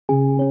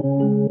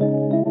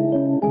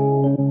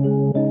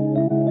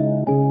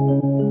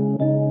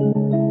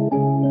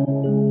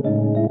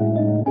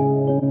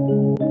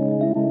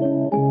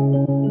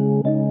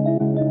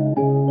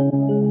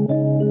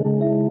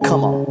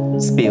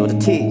the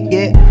tea.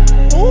 Yeah.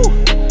 Ooh.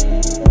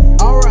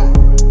 Alright.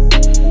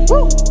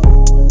 Woo.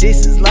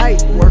 This is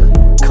light work.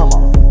 Come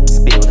on,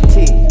 spill the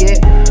tea. Yeah.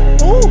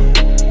 Ooh.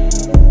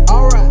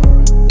 Alright.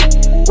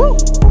 Woo.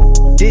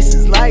 This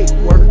is light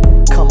work.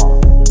 Come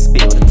on,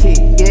 spill the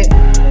tea. Yeah.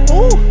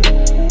 Ooh.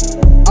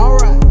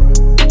 Alright.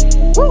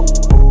 Woo.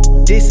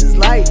 This is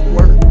light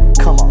work.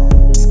 Come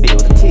on, spill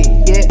the tea.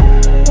 Yeah.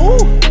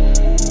 Ooh.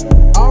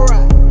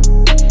 Alright.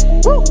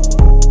 Woo.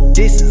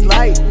 This is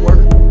light work.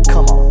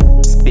 Come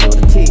on, spill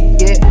the tea.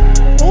 Yeah.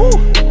 Ooh.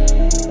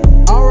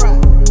 Alright.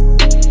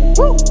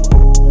 Woo.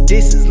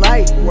 This is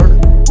light work.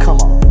 Come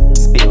on,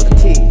 spill the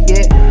tea.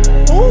 Yeah.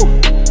 Ooh.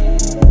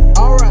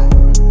 Alright.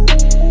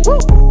 Woo.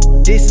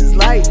 This is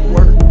light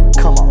work.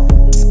 Come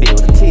on, spill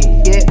the tea.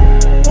 Yeah.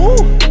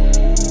 Ooh.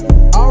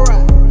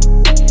 Alright.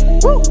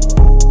 Woo.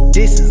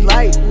 This is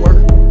light work.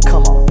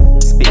 Come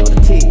on, spill the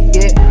tea.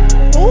 Yeah.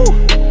 Ooh.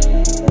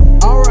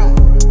 Alright.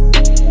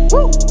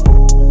 Woo.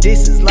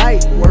 This is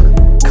light work.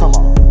 Come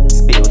on,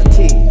 spill the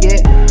tea.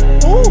 Yeah.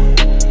 Ooh.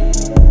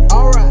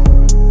 Alright.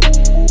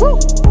 Woo.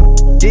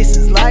 This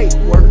is light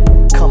work.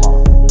 Come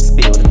on,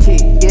 spill the tea.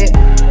 Yeah.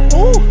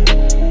 Ooh.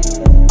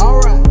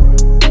 Alright.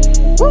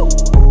 Woo.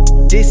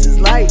 This is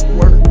light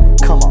work.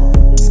 Come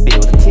on,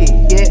 spill the tea.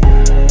 Yeah.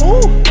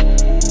 Ooh.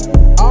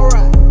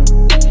 Alright.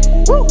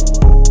 Woo.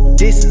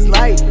 This is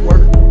light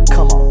work.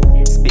 Come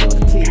on, spill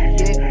the tea.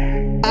 Yeah.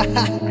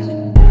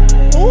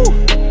 Ooh.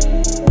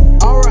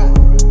 Alright.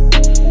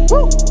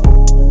 Woo.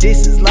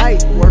 This is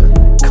light work.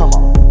 Come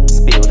on,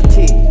 spill the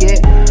tea. Yeah.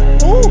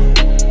 Ooh.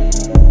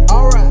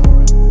 Alright.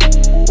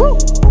 Woo.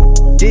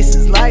 This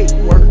is light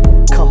work.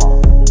 Come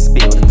on,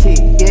 spill the tea.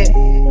 Yeah.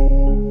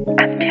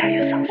 I'll tell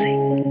you something.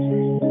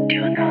 Do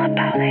you know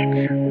about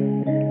Eaves?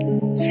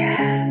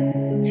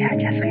 Yeah,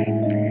 just okay.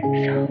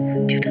 So,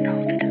 do you know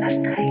that last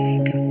night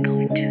we were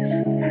going to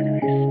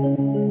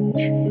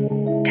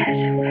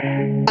That's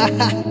where.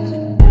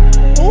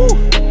 Ooh.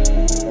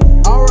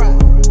 Alright.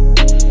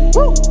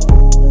 Woo.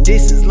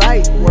 This is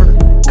light work.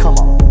 Come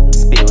on,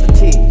 spill the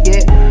tea.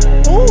 Yeah.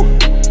 Ooh.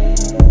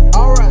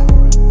 Alright.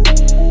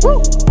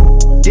 Woo.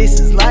 This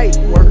is light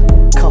work.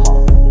 Come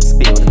on,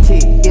 spill the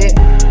tea. Yeah.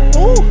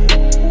 Ooh.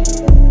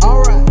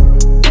 Alright.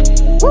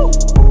 Woo.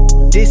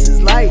 This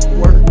is light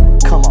work.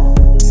 Come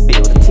on,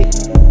 spill the tea.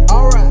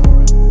 Alright.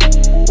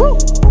 Woo.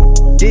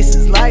 This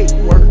is light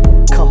work.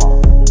 Come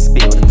on,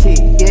 spill the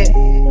tea. Yeah.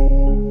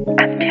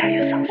 I'll tell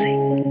you something.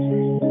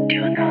 Do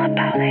you know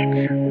about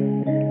Eaves?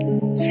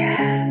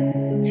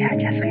 Yeah,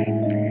 just okay.